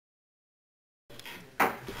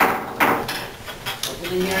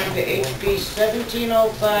the hearing for HB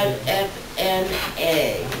 1705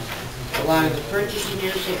 FNA, allowing the purchase and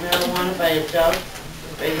use of marijuana by adults,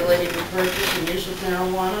 regulating the purchase and use of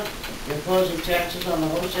marijuana, imposing taxes on the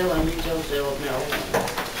wholesale and retail sale of marijuana.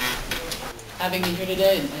 Having me here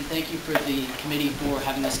today, and thank you for the committee for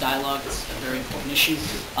having this dialogue. It's a very important issue.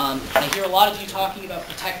 I hear a lot of you talking about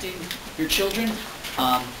protecting your children,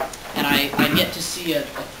 and I'm yet to see a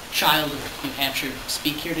child of New Hampshire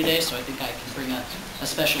speak here today, so I think I can bring a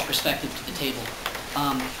special perspective to the table.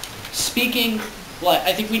 I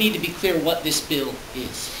think we need to be clear what this bill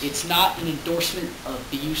is. It's not an endorsement of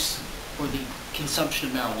the use or the consumption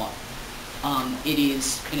of marijuana. It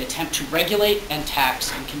is an attempt to regulate and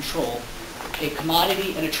tax and control a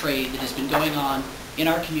commodity and a trade that has been going on in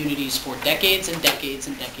our communities for decades and decades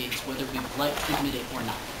and decades, whether we would like to admit it or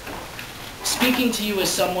not. Speaking to you as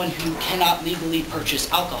someone who cannot legally purchase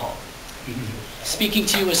alcohol, speaking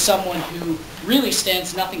to you as someone who really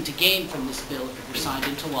stands nothing to gain from this bill if it were signed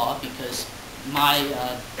into law, because my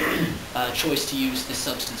choice to use this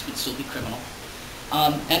substance would still be criminal.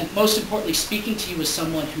 And most importantly, speaking to you as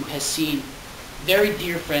someone who has seen very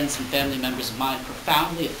dear friends and family members of mine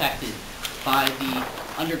profoundly affected by the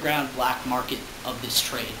underground black market of this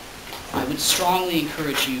trade. I would strongly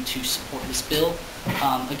encourage you to support this bill.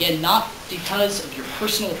 Again, not because of your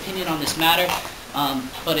personal opinion on this matter,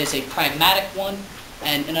 but as a pragmatic one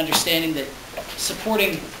and an understanding that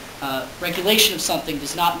supporting regulation of something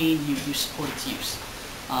does not mean you support its use.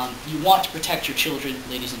 You want to protect your children,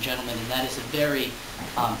 ladies and gentlemen, and that is a very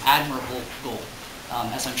admirable goal,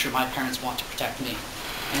 as I'm sure my parents want to protect me.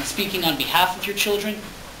 And speaking on behalf of your children,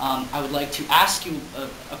 I would like to ask you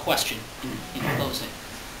a question in closing.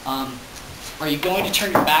 Are you going to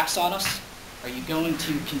turn your backs on us? Are you going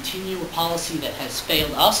to continue a policy that has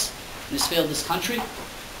failed us and has failed this country?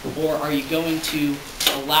 Or are you going to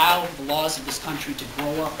allow the laws of this country to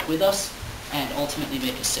grow up with us and ultimately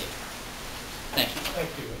make us safe? Thank you. Thank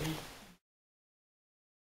you.